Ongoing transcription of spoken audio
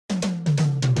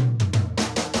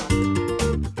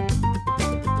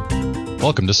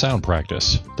Welcome to Sound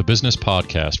Practice, the business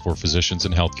podcast for physicians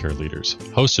and healthcare leaders,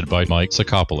 hosted by Mike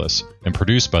Sakopoulos and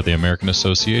produced by the American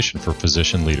Association for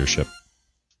Physician Leadership.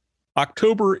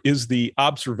 October is the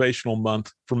observational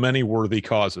month for many worthy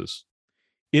causes.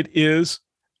 It is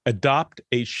Adopt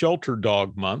a Shelter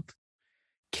Dog Month,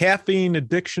 Caffeine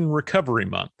Addiction Recovery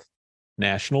Month,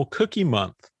 National Cookie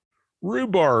Month,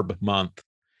 Rhubarb Month,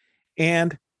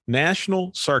 and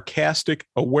National Sarcastic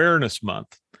Awareness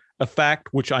Month, a fact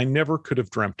which I never could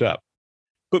have dreamt up.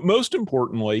 But most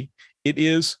importantly, it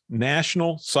is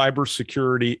National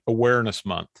Cybersecurity Awareness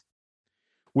Month.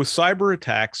 With cyber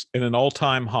attacks at an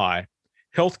all-time high,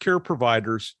 healthcare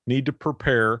providers need to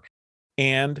prepare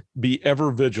and be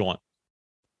ever vigilant.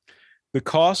 The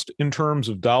cost in terms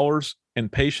of dollars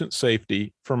and patient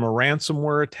safety from a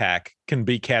ransomware attack can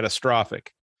be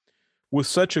catastrophic. With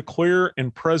such a clear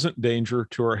and present danger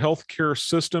to our healthcare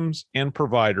systems and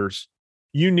providers,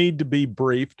 you need to be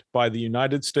briefed by the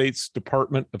United States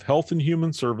Department of Health and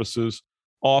Human Services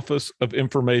Office of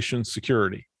Information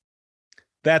Security.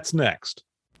 That's next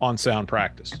on Sound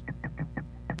Practice.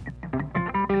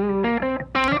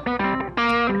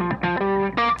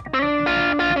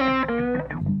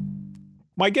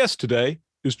 My guest today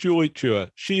is Julie Chua.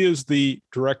 She is the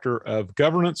Director of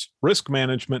Governance, Risk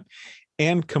Management,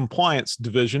 and Compliance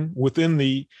Division within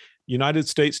the United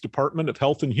States Department of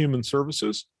Health and Human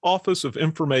Services, Office of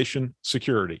Information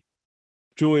Security.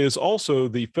 Julie is also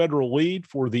the federal lead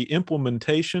for the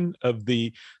implementation of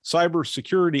the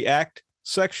Cybersecurity Act,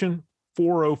 Section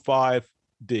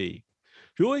 405D.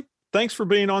 Julie, thanks for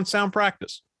being on Sound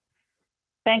Practice.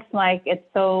 Thanks, Mike. It's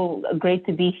so great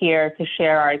to be here to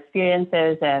share our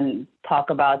experiences and talk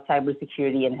about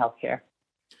cybersecurity in healthcare.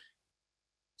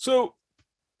 So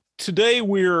today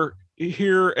we're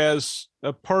here as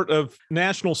a part of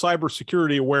National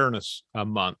Cybersecurity Awareness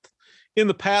Month. In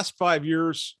the past 5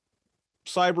 years,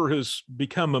 cyber has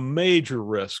become a major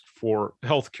risk for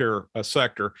healthcare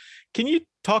sector. Can you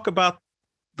talk about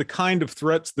the kind of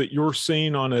threats that you're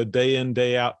seeing on a day in,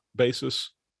 day out basis?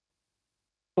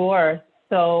 Sure.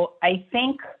 So I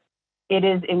think it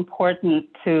is important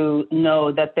to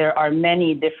know that there are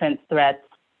many different threats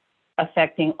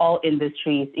affecting all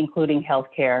industries, including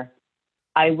healthcare.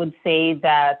 I would say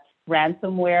that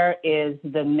ransomware is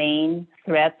the main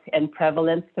threat and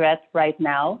prevalent threat right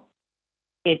now.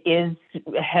 It is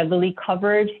heavily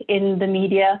covered in the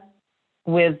media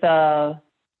with a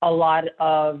lot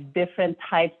of different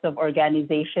types of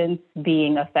organizations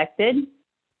being affected.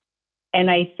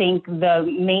 And I think the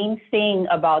main thing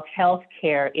about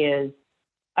healthcare is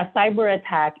a cyber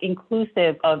attack,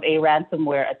 inclusive of a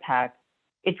ransomware attack,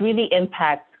 it really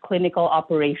impacts clinical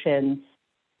operations,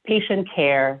 patient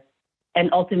care, and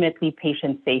ultimately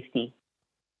patient safety.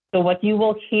 So what you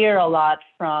will hear a lot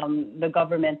from the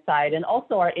government side and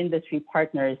also our industry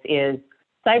partners is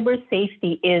cyber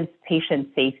safety is patient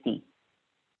safety.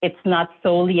 It's not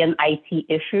solely an IT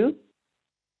issue,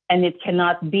 and it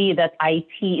cannot be that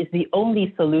IT is the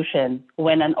only solution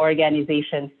when an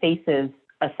organization faces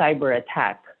a cyber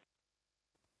attack.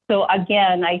 So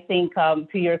again, I think to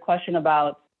your question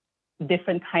about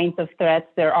different kinds of threats,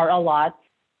 there are a lot.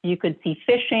 You could see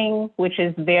phishing, which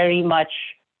is very much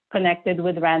connected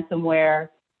with ransomware.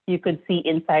 You could see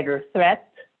insider threats,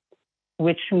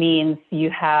 which means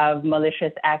you have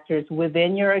malicious actors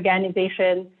within your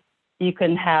organization. You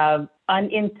can have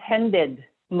unintended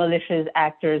malicious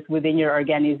actors within your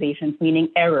organizations, meaning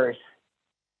errors.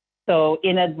 So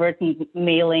inadvertent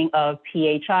mailing of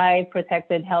PHI,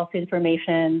 protected health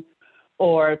information,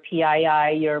 or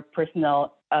PII, your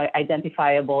personal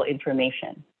identifiable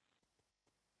information.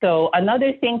 So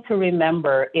another thing to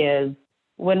remember is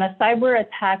when a cyber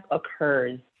attack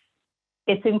occurs,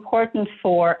 it's important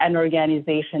for an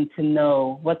organization to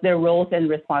know what their roles and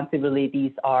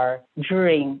responsibilities are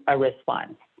during a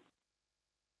response.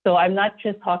 So I'm not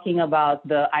just talking about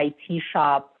the IT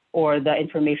shop or the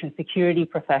information security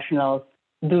professionals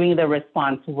doing the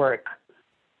response work.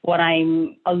 What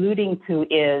I'm alluding to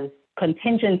is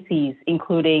contingencies,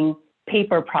 including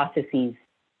paper processes,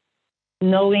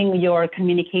 knowing your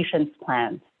communications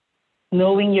plans,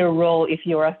 knowing your role if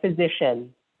you're a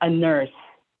physician, a nurse,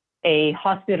 a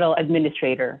hospital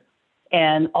administrator,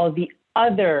 and all the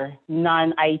other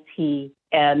non-IT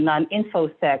and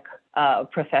non-InfoSec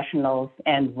professionals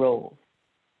and roles.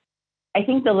 I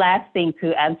think the last thing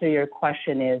to answer your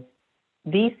question is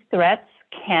these threats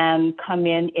can come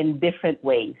in different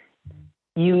ways.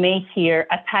 You may hear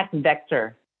attack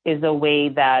vector is a way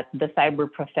that the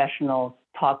cyber professionals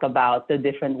talk about the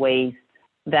different ways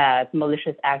that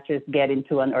malicious actors get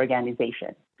into an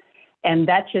organization. And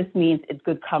that just means it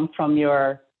could come from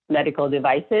your medical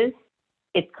devices.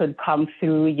 It could come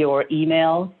through your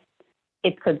emails.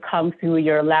 It could come through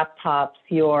your laptops,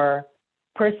 your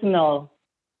personal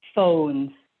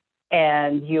phones,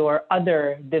 and your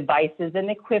other devices and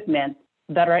equipment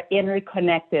that are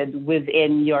interconnected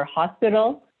within your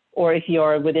hospital, or if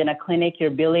you're within a clinic, your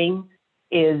billing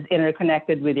is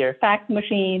interconnected with your fax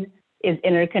machine, is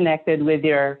interconnected with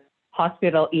your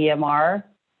hospital EMR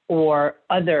or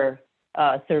other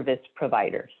service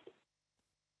providers.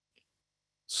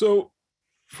 So,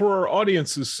 for our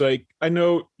audience's sake, I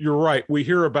know you're right. We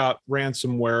hear about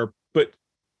ransomware, but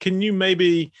can you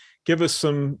maybe give us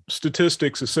some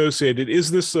statistics associated?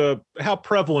 Is this how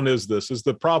prevalent is this? Is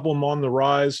the problem on the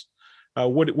rise?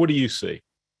 What do you see?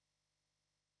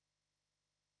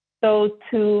 So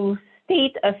to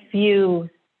state a few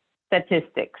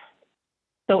statistics.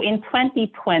 So in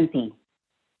 2020,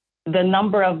 the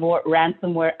number of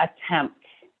ransomware attempts,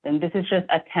 and this is just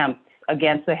attempts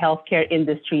against the healthcare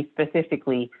industry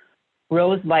specifically,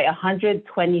 rose by 123%.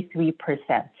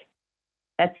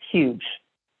 That's huge.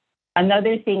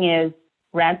 Another thing is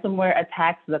ransomware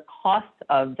attacks, the cost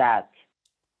of that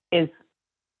is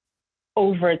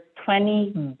over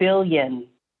 20 billion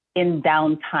in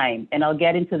downtime. And I'll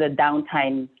get into the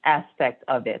downtime aspect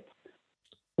of it,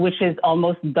 which is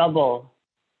almost double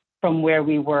from where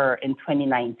we were in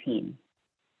 2019.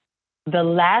 The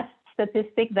last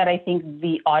statistic that I think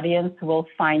the audience will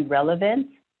find relevant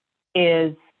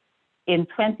is in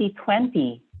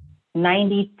 2020,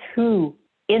 92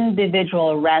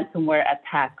 individual ransomware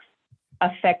attacks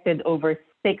affected over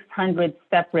 600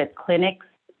 separate clinics,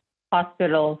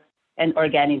 hospitals, and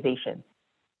organizations.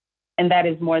 And that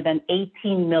is more than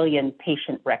 18 million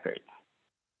patient records.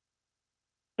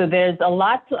 So there's a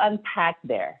lot to unpack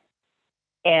there.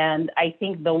 And I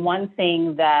think the one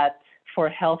thing that for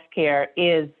healthcare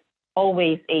is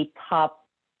always a top,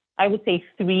 I would say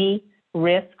 3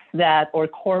 risks or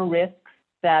core risks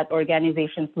that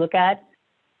organizations look at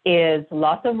is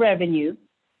loss of revenue,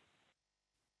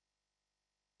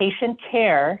 patient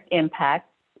care impact,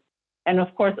 and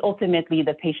of course, ultimately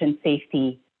the patient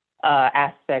safety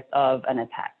aspect of an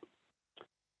attack.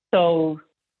 So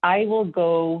I will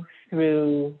go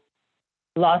through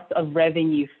loss of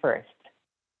revenue first.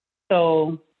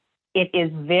 So it is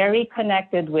very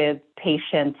connected with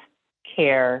patient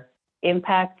care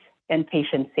impact and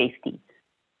patient safety.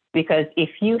 Because if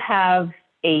you have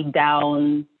a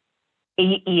down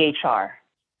EHR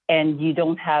and you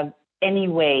don't have any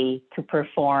way to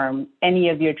perform any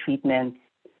of your treatments,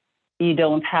 you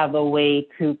don't have a way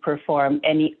to perform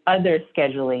any other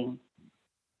scheduling,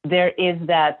 there is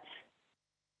that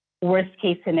worst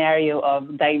case scenario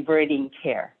of diverting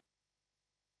care.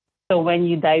 So when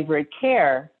you divert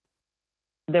care,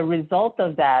 the result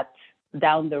of that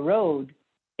down the road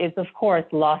is, of course,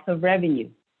 loss of revenue,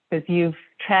 because you've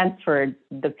transferred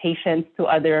the patients to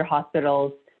other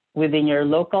hospitals within your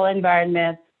local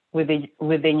environment,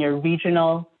 within your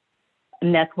regional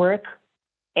network.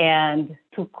 And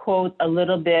to quote a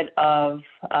little bit of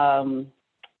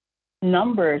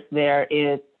numbers there,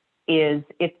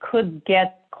 it could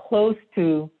get close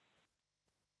to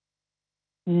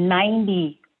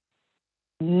 90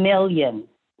 million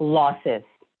losses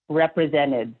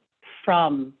represented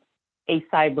from a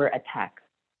cyber attack.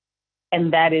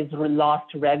 And that is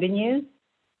lost revenues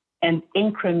and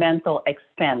incremental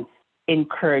expense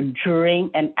incurred during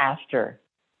and after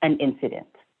an incident.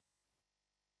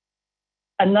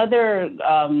 Another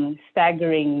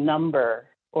staggering number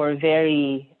or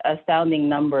very astounding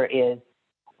number is,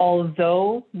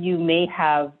 although you may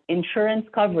have insurance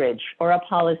coverage or a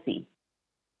policy,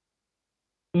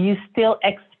 you still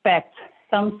expect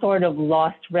some sort of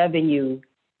lost revenue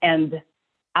and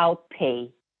outpay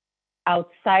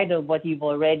outside of what you've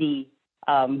already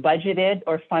budgeted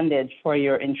or funded for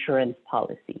your insurance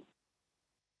policy.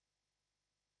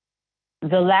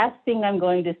 The last thing I'm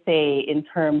going to say in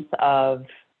terms of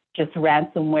just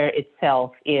ransomware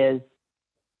itself is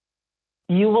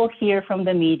you will hear from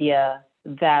the media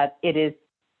that it is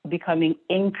becoming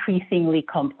increasingly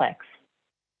complex.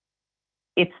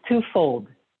 It's twofold.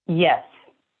 Yes,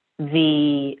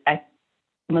 the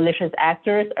malicious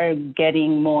actors are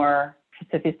getting more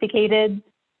sophisticated.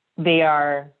 They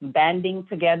are banding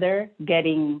together,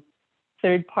 getting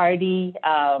third-party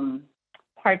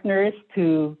partners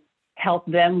to help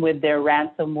them with their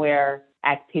ransomware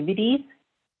activities.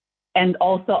 And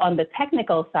also on the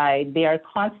technical side, they are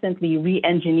constantly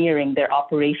re-engineering their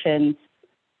operations,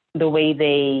 the way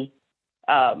they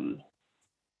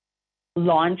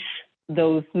launch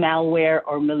those malware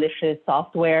or malicious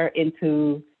software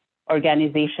into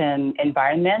organization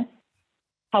environments.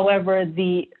 However,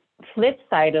 the flip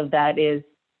side of that is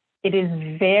it is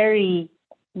very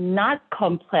not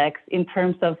complex in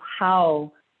terms of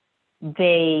how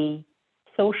they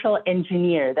social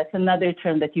engineer. That's another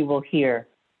term that you will hear.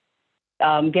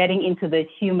 Getting into the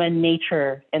human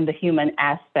nature and the human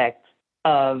aspect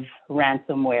of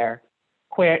ransomware,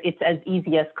 where it's as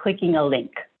easy as clicking a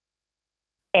link.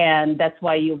 And that's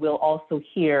why you will also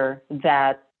hear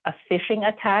that a phishing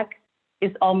attack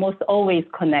is almost always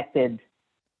connected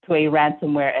to a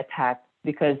ransomware attack,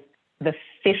 because the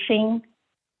phishing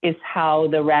is how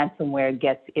the ransomware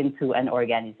gets into an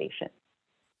organization.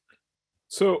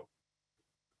 So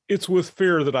it's with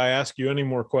fear that I ask you any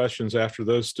more questions after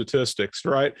those statistics,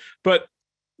 right? But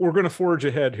we're going to forge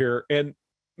ahead here, and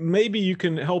maybe you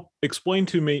can help explain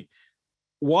to me,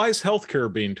 why is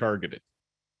healthcare being targeted?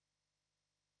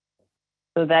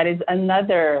 So that is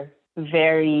another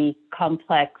very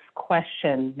complex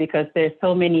question, because there's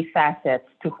so many facets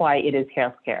to why it is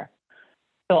healthcare.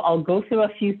 So I'll go through a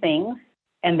few things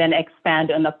and then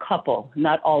expand on a couple,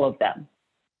 not all of them.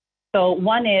 So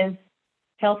one is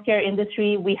healthcare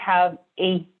industry. We have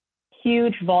a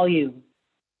huge volume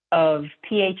of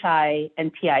PHI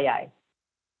and PII.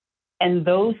 And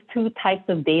those two types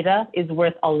of data is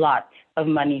worth a lot of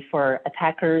money for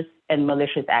attackers and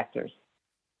malicious actors.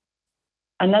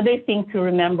 Another thing to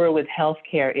remember with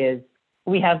healthcare is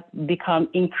we have become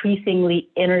increasingly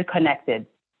interconnected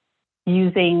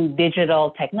using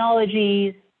digital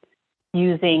technologies,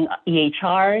 using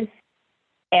EHRs,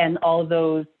 and all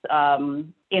those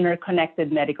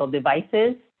interconnected medical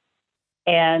devices.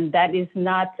 And that is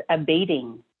not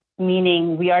abating,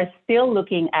 meaning we are still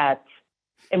looking at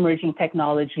emerging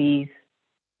technologies,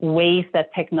 ways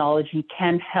that technology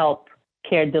can help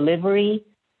care delivery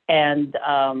and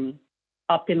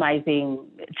optimizing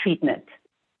treatment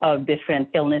of different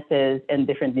illnesses and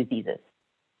different diseases.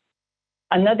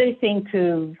 Another thing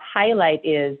to highlight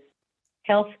is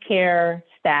healthcare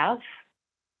staff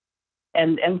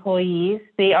and employees.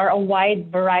 They are a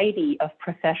wide variety of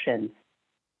professions,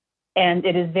 and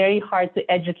it is very hard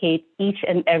to educate each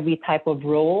and every type of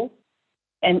role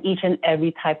and each and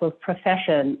every type of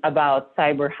profession about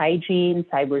cyber hygiene,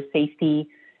 cyber safety,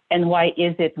 and why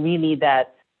is it really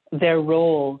that their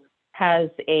role has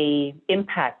an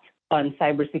impact on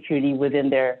cybersecurity within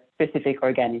their specific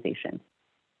organization.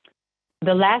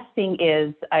 The last thing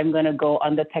is I'm going to go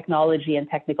on the technology and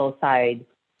technical side,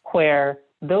 where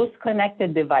those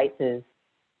connected devices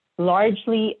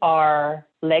largely are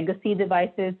legacy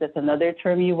devices. That's another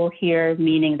term you will hear,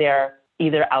 meaning they're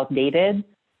either outdated,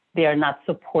 they are not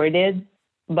supported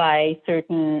by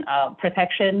certain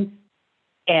protections,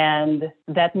 and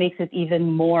that makes it even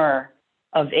more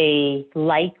of a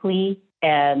likely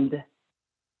and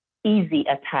easy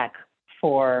attack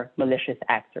for malicious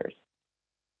actors.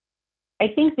 I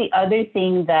think the other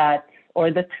thing that,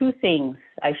 or the two things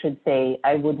I should say,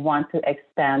 I would want to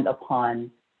expand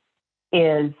upon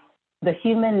is the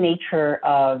human nature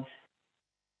of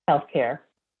healthcare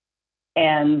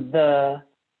and the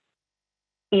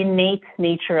innate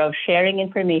nature of sharing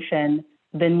information,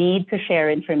 the need to share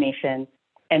information,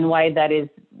 and why that is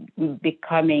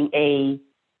becoming a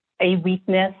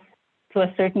weakness to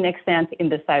a certain extent in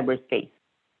the cyberspace.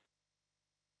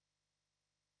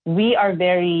 We are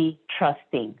very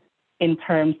trusting in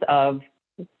terms of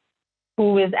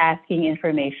who is asking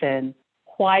information,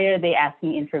 why are they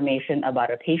asking information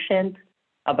about a patient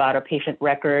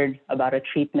record, about a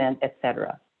treatment,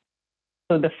 etc.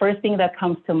 So the first thing that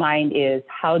comes to mind is,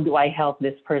 how do I help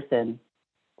this person?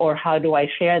 Or how do I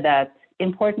share that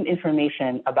important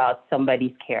information about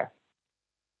somebody's care?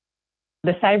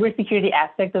 The cybersecurity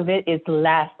aspect of it is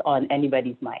last on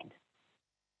anybody's mind.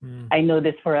 I know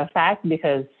this for a fact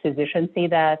because physicians say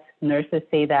that, nurses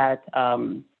say that,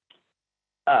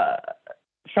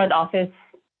 front office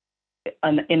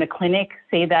in a clinic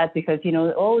say that because,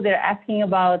 they're asking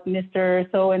about Mr.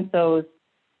 So-and-so's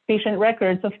patient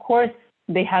records. Of course,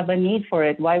 they have a need for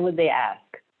it. Why would they ask?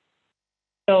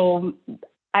 So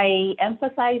I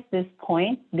emphasize this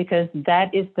point because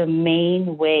that is the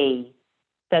main way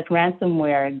that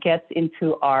ransomware gets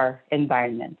into our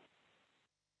environment.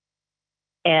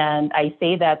 And I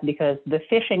say that because the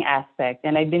phishing aspect,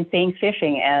 and I've been saying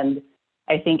phishing, and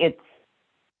I think it's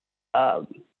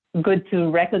good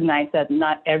to recognize that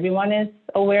not everyone is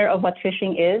aware of what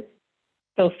phishing is.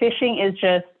 So phishing is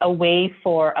just a way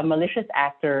for a malicious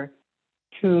actor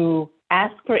to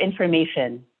ask for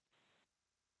information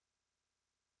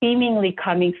seemingly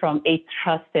coming from a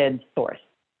trusted source.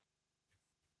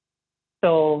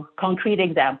 So concrete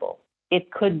example, it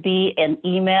could be an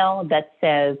email that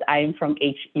says, I'm from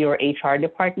your HR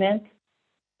department,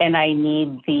 and I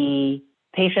need the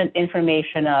patient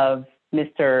information of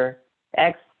Mr.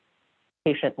 X,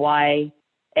 patient Y,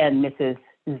 and Mrs.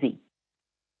 Z.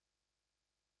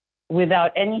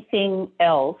 Without anything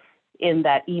else in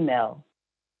that email,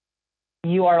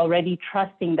 you are already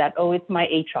trusting that, oh, it's my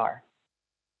HR.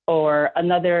 Or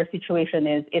another situation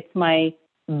is, it's my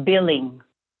billing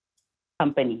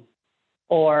company.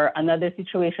 Or another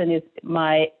situation is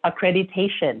my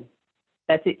accreditation.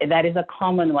 That is a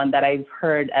common one that I've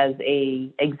heard as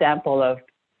an example of,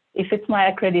 if it's my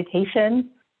accreditation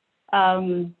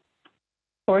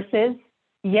sources,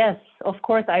 yes, of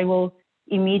course, I will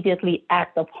immediately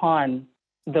act upon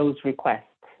those requests.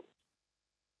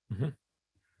 Mm-hmm.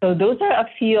 So those are a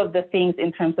few of the things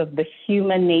in terms of the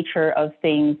human nature of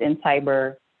things in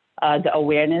cyber, the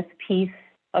awareness piece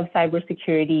of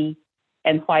cybersecurity,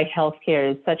 and why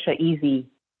healthcare is such an easy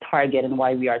target and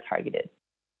why we are targeted.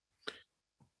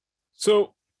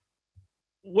 So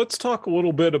let's talk a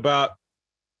little bit about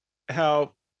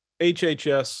how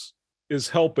HHS is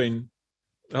helping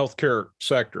the healthcare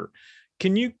sector.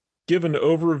 Can you give an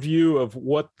overview of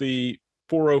what the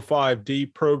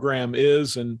 405D program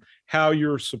is and how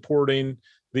you're supporting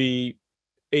the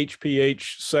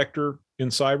HPH sector in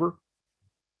cyber?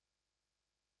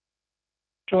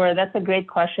 Sure, that's a great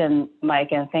question, Mike,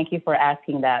 and thank you for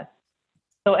asking that.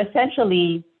 So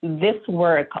essentially, this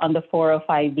work on the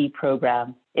 405D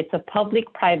program, it's a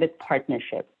public-private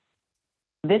partnership.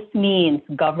 This means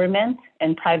government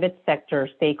and private sector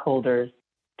stakeholders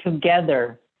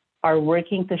together are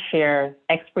working to share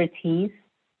expertise,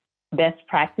 best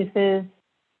practices,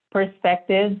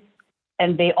 perspectives,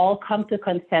 and they all come to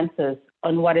consensus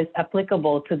on what is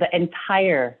applicable to the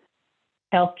entire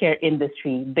healthcare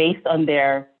industry based on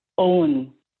their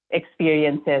own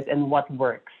experiences and what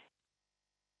works.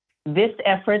 This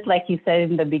effort, like you said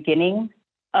in the beginning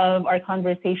of our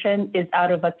conversation, is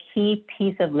out of a key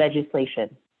piece of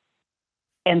legislation.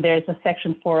 And there's a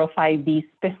section 405B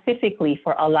specifically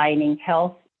for aligning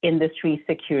health industry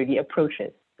security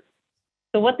approaches.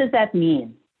 So what does that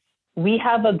mean? We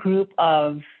have a group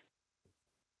of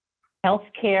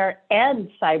healthcare and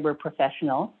cyber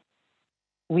professionals.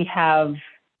 We have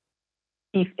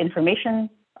chief information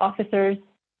officers,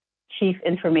 chief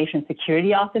information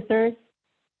security officers.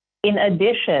 In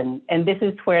addition, and this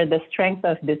is where the strength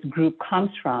of this group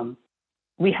comes from,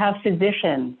 we have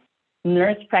physicians,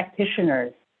 nurse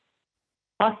practitioners,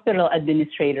 hospital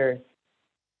administrators,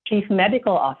 chief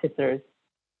medical officers,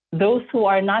 those who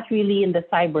are not really in the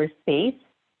cyber space,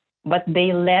 but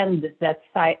they lend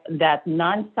that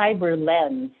non-cyber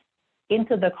lens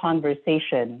into the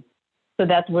conversation so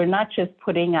that we're not just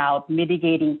putting out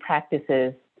mitigating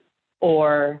practices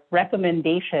or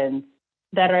recommendations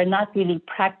that are not really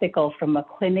practical from a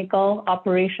clinical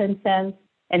operation sense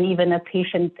and even a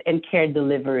patient and care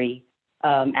delivery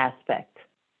aspect.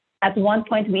 At one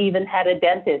point, we even had a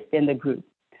dentist in the group.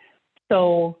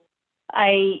 So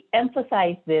I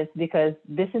emphasize this because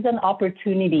this is an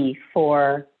opportunity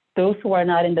for those who are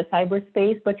not in the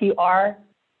cyberspace, but you are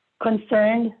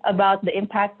concerned about the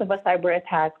impacts of a cyber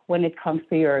attack when it comes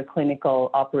to your clinical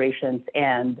operations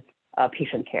and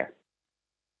patient care.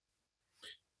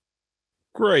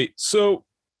 Great. So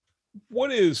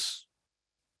what is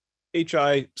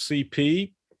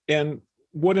HICP and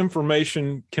what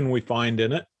information can we find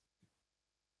in it?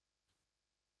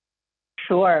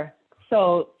 Sure.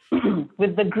 So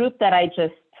with the group that I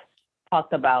just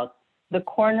talked about, the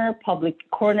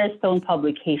cornerstone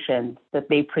publication that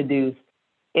they produce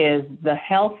is the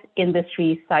Health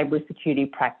Industry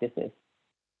Cybersecurity Practices.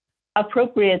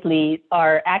 Appropriately,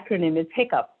 our acronym is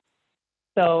HICCUP.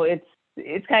 So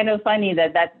it's kind of funny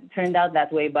that turned out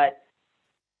that way, but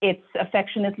it's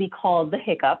affectionately called the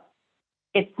HICCUP.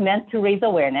 It's meant to raise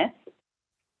awareness.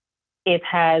 It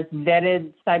has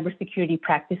vetted cybersecurity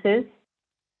practices.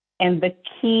 And the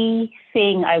key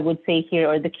thing I would say here,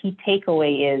 or the key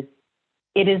takeaway is,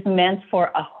 it is meant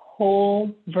for a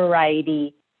whole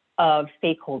variety of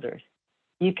stakeholders.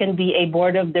 You can be a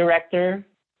board of director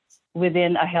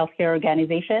within a healthcare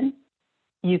organization.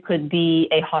 You could be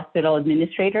a hospital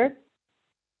administrator.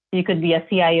 You could be a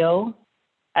CIO,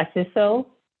 a CISO.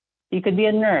 You could be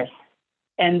a nurse.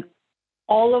 And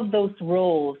all of those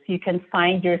roles, you can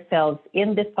find yourselves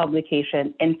in this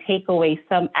publication and take away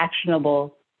some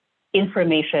actionable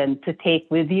information to take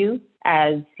with you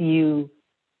as you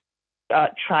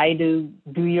try to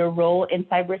do your role in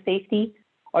cyber safety,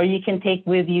 or you can take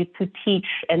with you to teach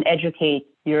and educate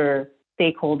your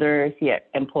stakeholders, your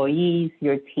employees,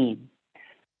 your team.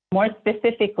 More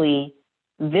specifically,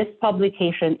 this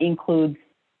publication includes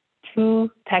 2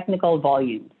 technical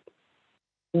volumes.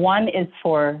 One is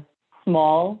for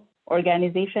small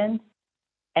organizations,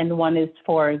 and one is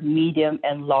for medium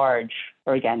and large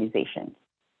organizations.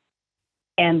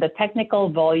 And the technical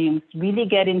volumes really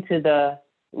get into the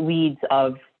weeds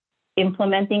of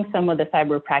implementing some of the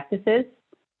cyber practices.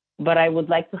 But I would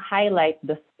like to highlight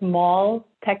the small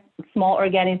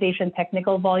organization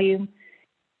technical volume.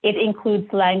 It includes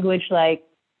language like,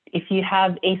 if you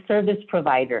have a service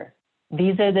provider,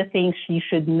 these are the things you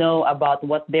should know about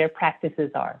what their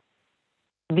practices are.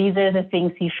 These are the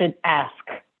things you should ask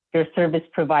your service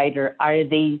provider. Are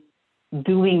they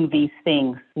doing these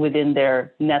things within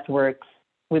their networks,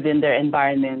 within their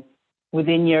environments,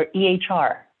 within your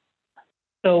EHR?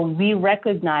 So we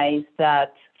recognize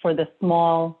that for the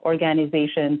small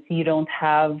organizations, you don't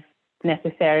have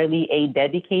necessarily a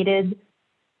dedicated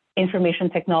information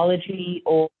technology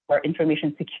or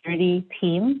information security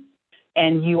team,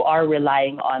 and you are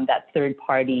relying on that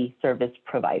third-party service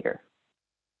provider.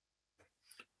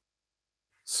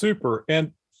 Super.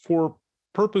 And for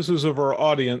purposes of our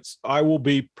audience, I will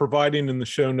be providing in the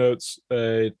show notes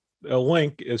a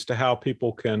link as to how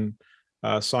people can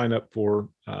sign up for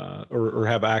or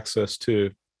have access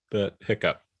to the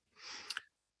hiccup.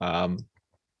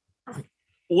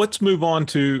 Let's move on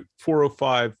to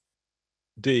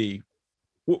 405D.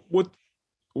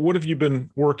 What have you been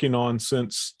working on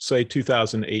since, say,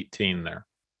 2018 there?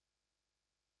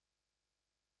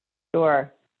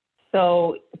 Sure.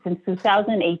 So since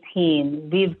 2018,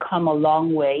 we've come a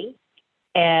long way,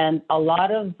 and a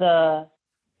lot of the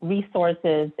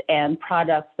resources and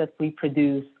products that we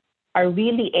produce are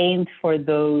really aimed for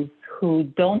those who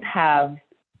don't have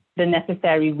the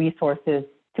necessary resources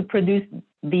to produce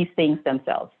these things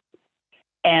themselves.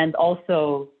 And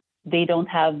also, they don't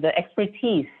have the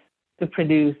expertise to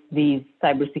produce these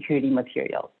cybersecurity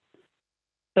materials.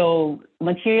 So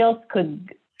materials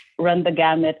could run the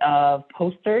gamut of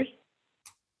posters,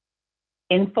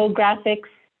 infographics,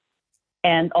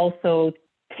 and also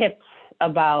tips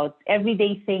about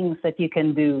everyday things that you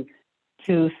can do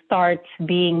to start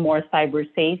being more cyber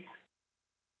safe,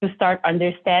 to start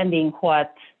understanding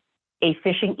what a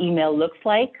phishing email looks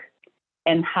like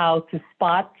and how to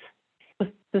spot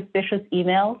suspicious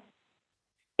emails.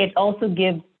 It also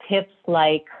gives tips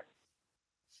like,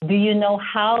 do you know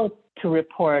how to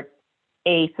report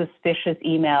a suspicious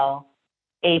email,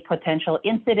 a potential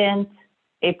incident,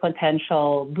 a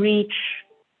potential breach,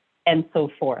 and so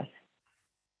forth.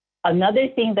 Another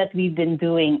thing that we've been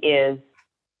doing is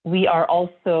we are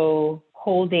also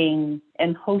holding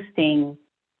and hosting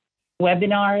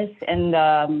webinars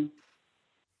and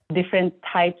different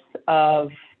types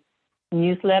of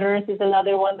newsletters is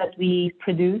another one that we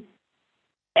produce.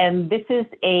 And this is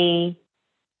a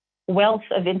wealth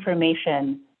of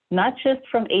information, not just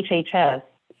from HHS,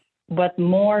 but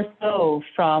more so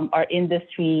from our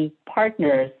industry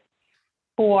partners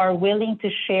who are willing to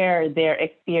share their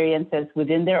experiences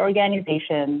within their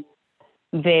organization,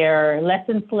 their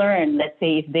lessons learned, let's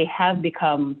say if they have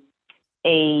become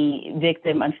a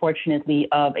victim, unfortunately,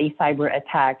 of a cyber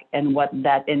attack and what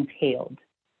that entailed.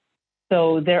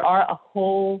 So there are a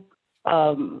whole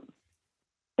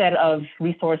set of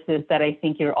resources that I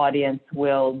think your audience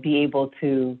will be able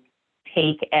to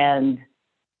take and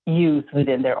use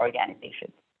within their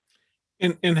organization.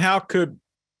 And how could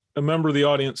a member of the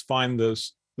audience find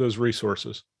those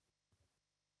resources?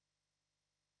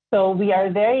 So we are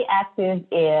very active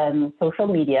in social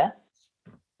media.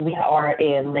 We are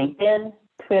in LinkedIn,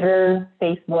 Twitter,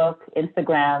 Facebook,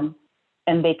 Instagram,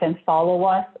 and they can follow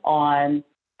us on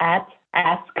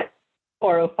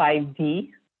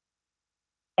 @ask405D,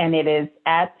 and it is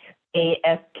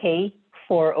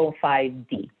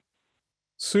 @ASK405D.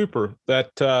 Super.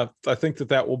 That I think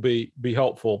that will be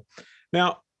helpful.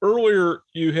 Now, earlier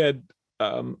you had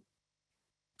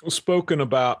spoken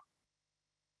about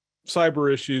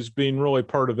cyber issues being really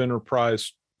part of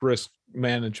enterprise risk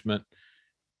management.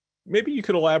 Maybe you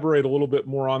could elaborate a little bit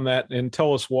more on that and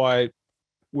tell us why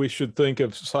we should think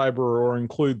of cyber or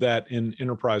include that in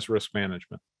enterprise risk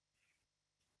management.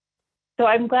 So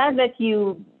I'm glad that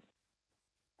you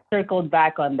circled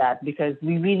back on that, because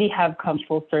we really have come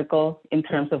full circle in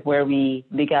terms of where we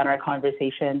began our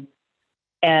conversation.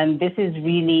 And this is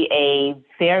really a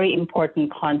very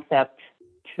important concept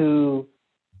to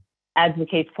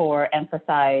advocate for,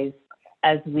 emphasize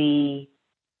as we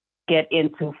get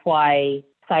into why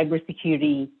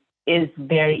cybersecurity is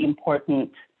very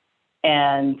important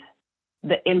and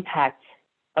the impact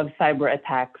of cyber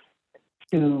attacks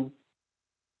to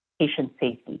patient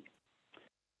safety.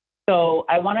 So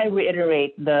I want to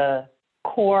reiterate the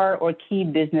core or key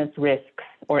business risks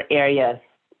or areas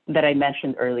that I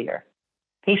mentioned earlier: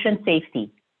 patient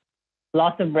safety,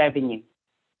 loss of revenue,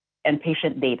 and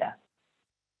patient data.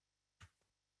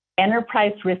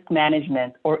 Enterprise risk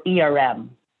management, or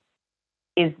ERM,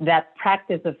 is that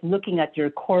practice of looking at your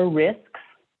core risks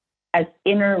as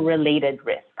interrelated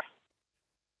risks.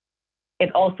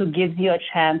 It also gives you a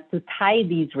chance to tie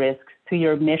these risks to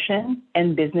your mission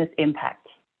and business impact.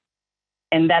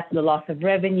 And that's the loss of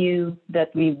revenue that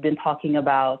we've been talking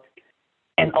about,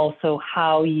 and also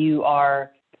how you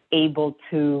are able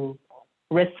to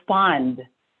respond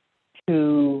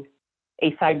to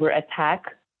a cyber attack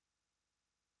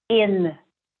in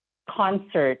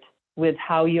concert with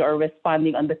how you are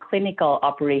responding on the clinical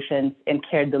operations and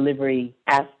care delivery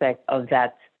aspect of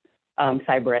that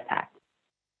cyber attack.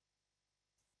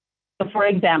 So for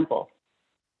example,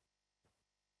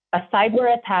 a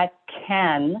cyber attack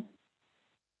can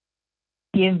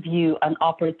give you an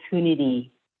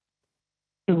opportunity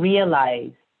to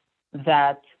realize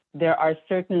that there are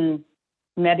certain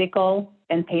medical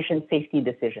and patient safety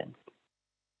decisions.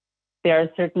 There are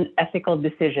certain ethical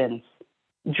decisions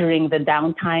during the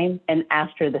downtime and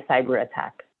after the cyber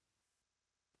attack.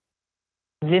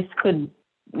 This could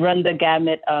run the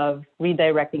gamut of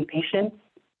redirecting patients,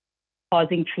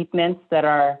 pausing treatments that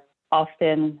are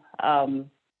often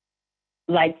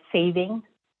life-saving,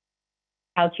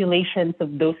 calculations of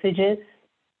dosages,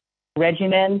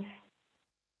 regimens,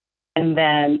 and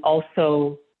then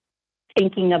also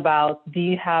thinking about, do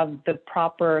you have the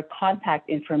proper contact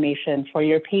information for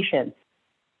your patients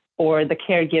or the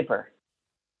caregiver?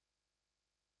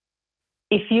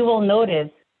 If you will notice,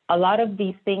 a lot of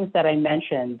these things that I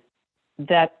mentioned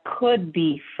that could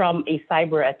be from a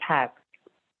cyber attack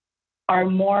are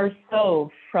more so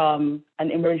from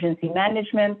an emergency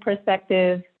management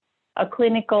perspective, a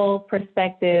clinical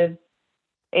perspective,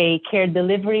 a care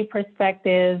delivery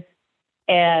perspective,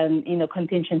 and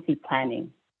contingency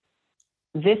planning.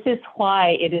 This is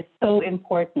why it is so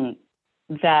important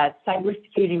that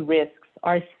cybersecurity risks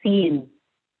are seen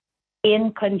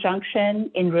in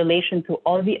conjunction in relation to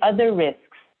all the other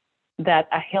risks that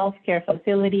a healthcare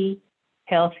facility,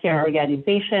 healthcare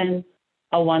organization,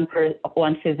 a one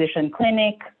physician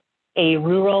clinic, a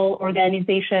rural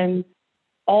organization,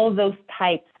 all those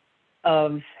types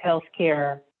of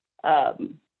healthcare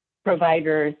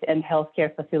providers and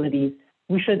healthcare facilities,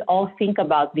 we should all think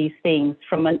about these things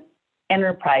from an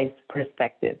enterprise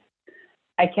perspective.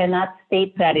 I cannot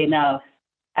state that enough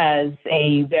as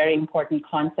a very important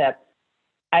concept.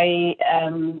 I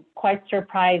am quite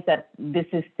surprised that this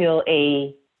is still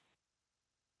a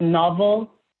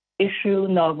novel issue,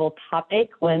 novel topic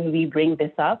when we bring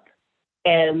this up.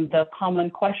 And the common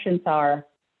questions are,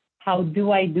 how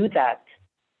do I do that?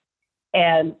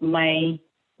 And my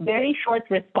very short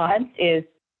response is,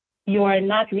 you are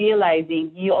not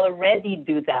realizing you already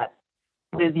do that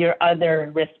with your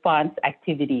other response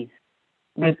activities,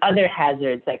 with other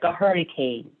hazards like a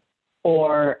hurricane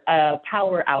or a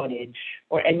power outage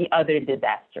or any other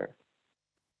disaster.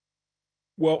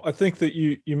 Well, I think that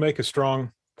you make a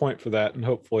strong point for that, and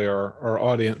hopefully our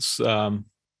audience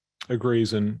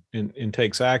agrees and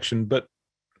takes action. But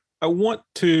I want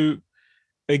to,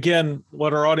 again,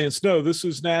 let our audience know this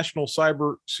is National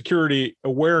Cybersecurity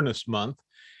Awareness Month.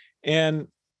 And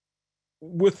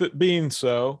with it being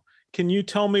so, can you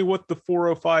tell me what the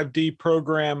 405D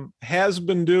program has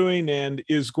been doing and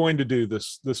is going to do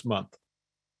this month?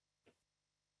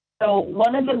 So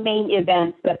one of the main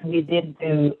events that we did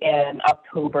do in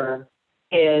October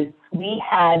is we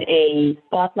had a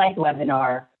spotlight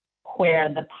webinar where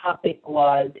the topic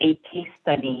was a case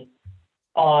study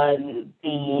on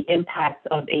the impacts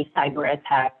of a cyber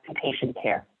attack to patient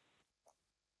care.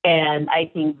 And I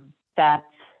think that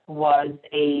was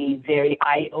a very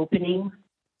eye-opening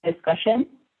discussion,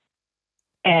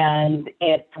 and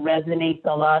it resonates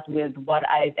a lot with what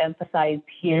I've emphasized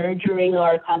here during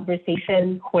our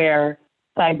conversation, where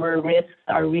cyber risks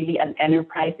are really an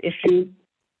enterprise issue,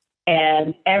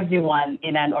 and everyone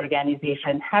in an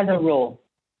organization has a role,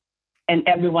 and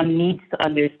everyone needs to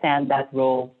understand that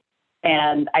role.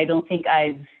 And I don't think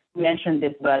I've mentioned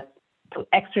this, but to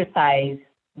exercise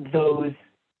those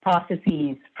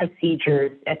processes,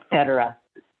 procedures, etc.,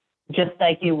 just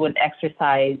like you would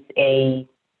exercise a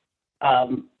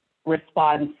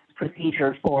response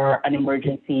procedure for an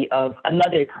emergency of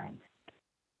another kind,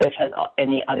 such as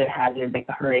any other hazard like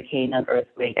a hurricane, an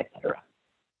earthquake, etc.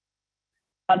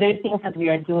 Other things that we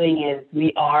are doing is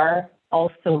we are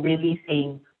also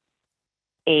releasing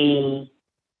a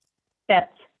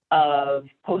set of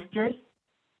posters.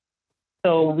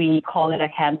 So we call it a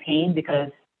campaign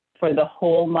because for the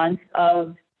whole month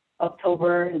of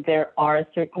October, there are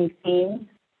certain themes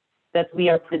that we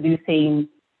are producing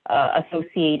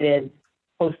associated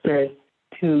posters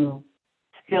to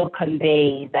still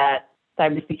convey that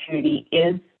cybersecurity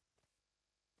is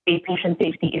a patient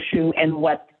safety issue and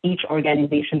what each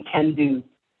organization can do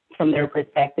from their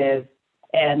perspective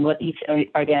and what each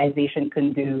organization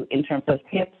can do in terms of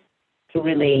tips to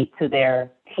relate to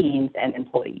their teams and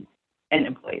employees and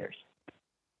employers.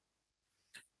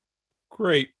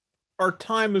 Great. Our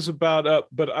time is about up,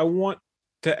 but I want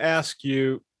to ask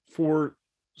you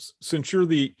since you're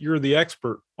the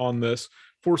expert on this,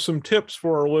 for some tips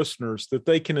for our listeners that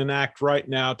they can enact right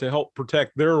now to help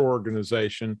protect their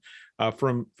organization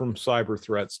from cyber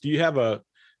threats. Do you have a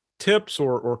tips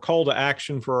or call to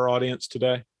action for our audience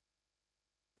today?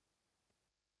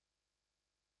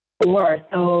 Sure.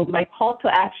 So my call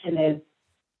to action is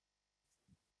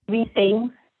 3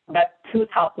 things, but 2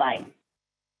 top lines.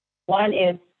 One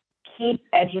is keep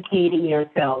educating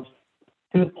yourselves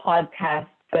through podcasts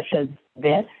such as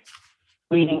this,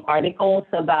 reading articles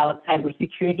about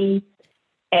cybersecurity,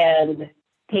 and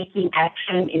taking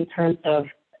action in terms of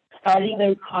starting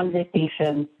those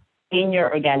conversations in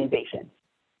your organization.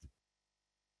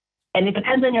 And it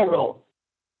depends on your role.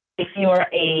 If you're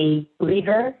a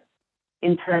leader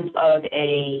in terms of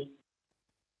a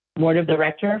board of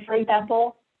director, for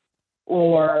example,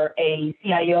 or a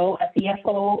CIO, a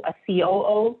CFO, a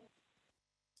COO,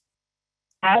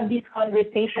 have these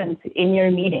conversations in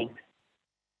your meetings.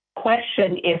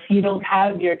 Question if you don't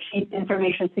have your chief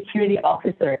information security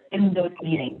officer in those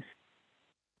meetings.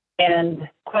 And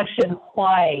question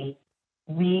why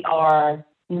we are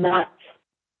not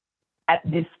at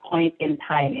this point in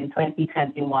time in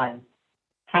 2021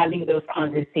 having those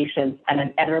conversations at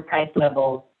an enterprise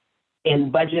level in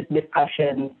budget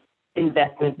discussions,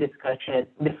 investment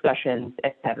discussions,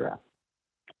 etc.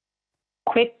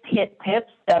 Quick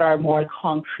tips that are more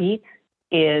concrete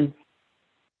is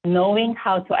knowing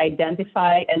how to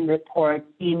identify and report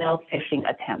email phishing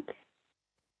attempts.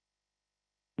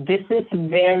 This is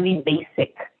very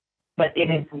basic, but it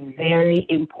is very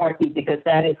important because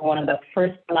that is one of the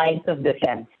first lines of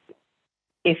defense.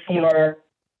 If your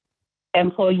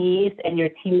employees and your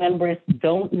team members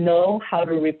don't know how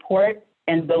to report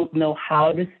and don't know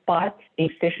how to spot a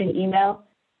phishing email,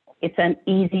 it's an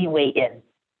easy way in.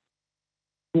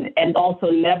 And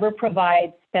also never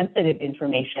provide sensitive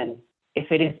information if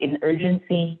it is in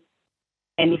urgency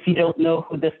and if you don't know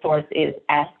who the source is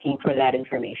asking for that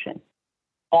information.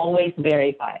 Always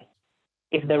verify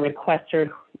if the requester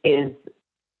is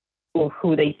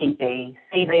who they think they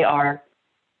say they are,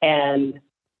 and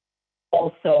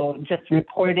also just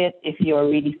report it if you're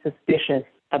really suspicious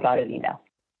about an email.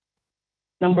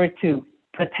 Number 2,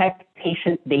 protect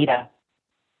patient data.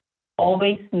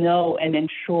 Always know and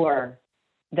ensure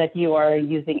that you are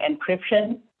using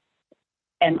encryption,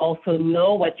 and also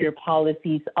know what your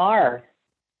policies are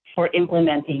for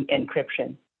implementing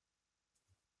encryption.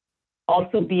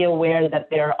 Also be aware that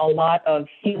there are a lot of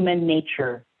human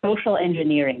nature, social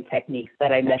engineering techniques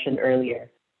that I mentioned earlier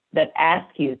that ask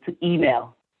you to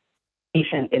email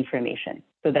patient information.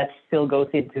 So that still goes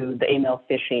into the email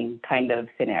phishing kind of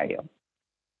scenario.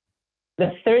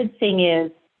 The third thing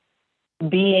is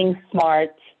being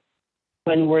smart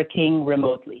when working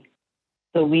remotely.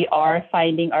 So we are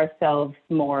finding ourselves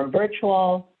more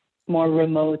virtual, more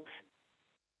remote.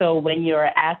 So when you're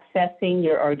accessing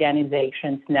your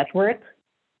organization's network,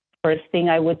 first thing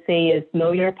I would say is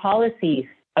know your policies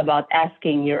about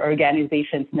asking your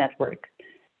organization's network.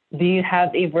 Do you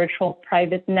have a virtual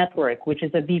private network, which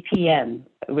is a VPN,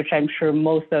 which I'm sure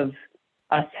most of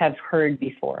us have heard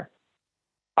before?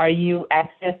 Are you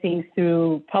accessing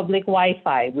through public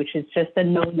Wi-Fi, which is just a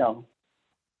no-no,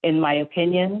 in my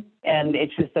opinion, and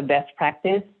it's just a best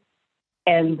practice?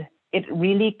 And it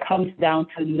really comes down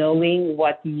to knowing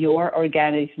what your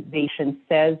organization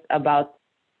says about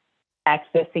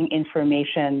accessing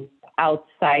information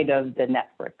outside of the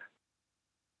network.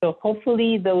 So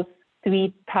hopefully those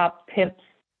 3 top tips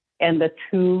and the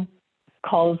 2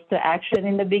 calls to action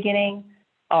in the beginning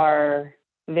are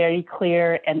very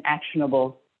clear and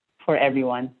actionable for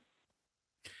everyone.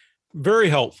 Very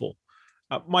helpful.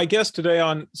 My guest today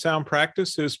on Sound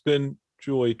Practice has been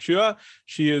Julie Chua.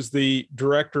 She is the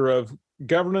Director of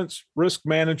Governance, Risk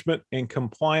Management, and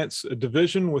Compliance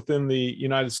Division within the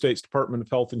United States Department of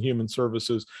Health and Human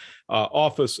Services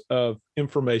Office of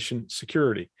Information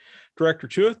Security. Director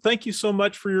Chua, thank you so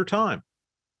much for your time.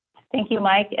 Thank you,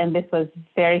 Mike, and this was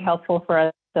very helpful for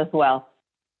us as well.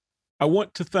 I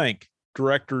want to thank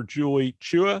Director Julie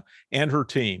Chua and her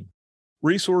team.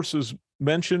 Resources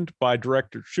mentioned by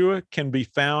Director Chua can be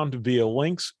found via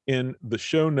links in the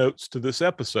show notes to this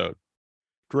episode.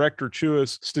 Director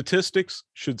Chua's statistics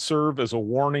should serve as a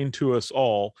warning to us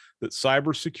all that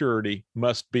cybersecurity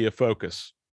must be a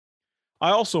focus. I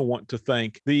also want to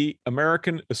thank the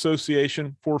American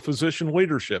Association for Physician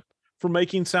Leadership for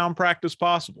making Sound Practice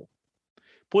possible.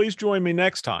 Please join me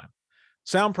next time.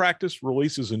 Sound Practice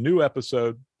releases a new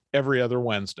episode every other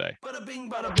Wednesday. Bada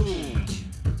bing, bada boom.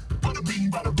 Bada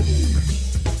bing, bada boom.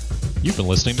 You've been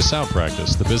listening to Sound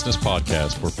Practice, the business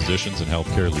podcast for physicians and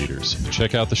healthcare leaders.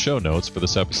 Check out the show notes for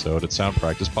this episode at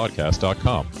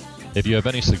soundpracticepodcast.com. If you have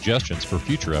any suggestions for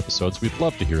future episodes, we'd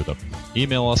love to hear them.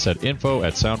 Email us at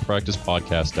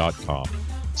info@soundpracticepodcast.com.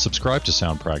 Subscribe to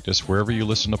Sound Practice wherever you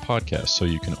listen to podcasts so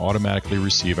you can automatically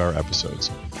receive our episodes.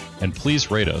 And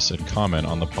please rate us and comment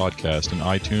on the podcast in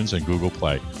iTunes and Google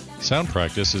Play. Sound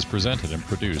Practice is presented and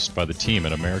produced by the team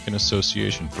at American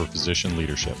Association for Physician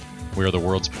Leadership. We are the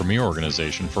world's premier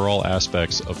organization for all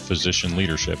aspects of physician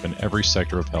leadership in every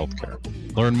sector of healthcare.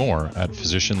 Learn more at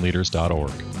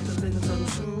physicianleaders.org.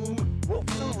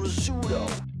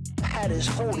 That is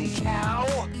holy cow.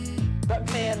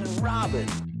 Batman and Robin.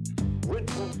 Red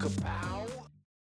Bull Kapow.